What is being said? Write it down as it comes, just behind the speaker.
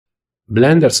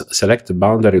Blender's select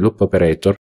boundary loop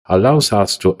operator allows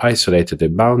us to isolate the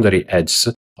boundary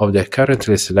edges of the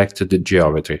currently selected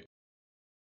geometry.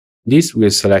 This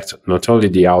will select not only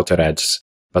the outer edges,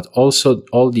 but also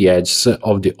all the edges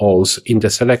of the holes in the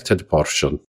selected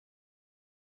portion.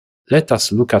 Let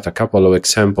us look at a couple of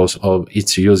examples of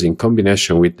its use in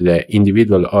combination with the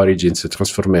individual origins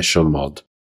transformation mode.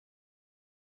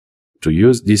 To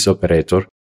use this operator,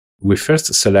 we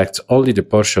first select only the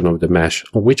portion of the mesh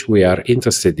on which we are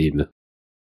interested in.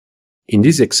 In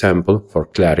this example, for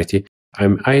clarity, I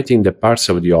am hiding the parts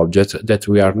of the object that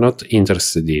we are not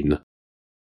interested in.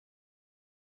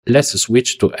 Let's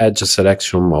switch to Edge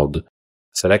Selection mode,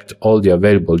 select all the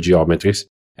available geometries,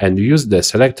 and use the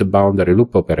Select Boundary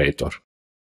Loop operator.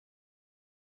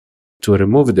 To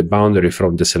remove the boundary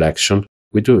from the selection,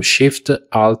 we do Shift,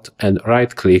 Alt, and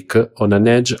right-click on an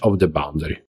edge of the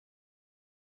boundary.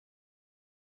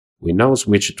 We now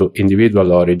switch to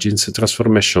Individual Origins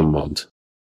Transformation mode.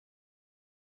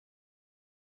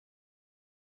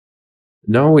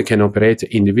 Now we can operate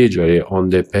individually on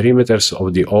the perimeters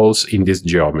of the holes in this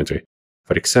geometry.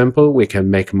 For example, we can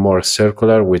make more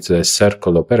circular with the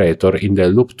Circle operator in the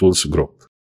Loop Tools group.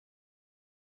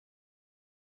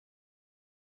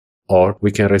 Or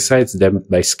we can resize them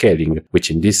by scaling,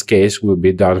 which in this case will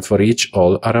be done for each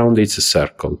hole around its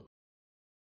circle.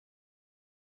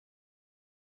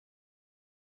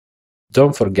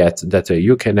 Don't forget that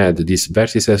you can add these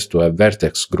vertices to a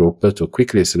vertex group to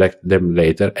quickly select them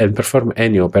later and perform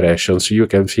any operations you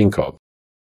can think of.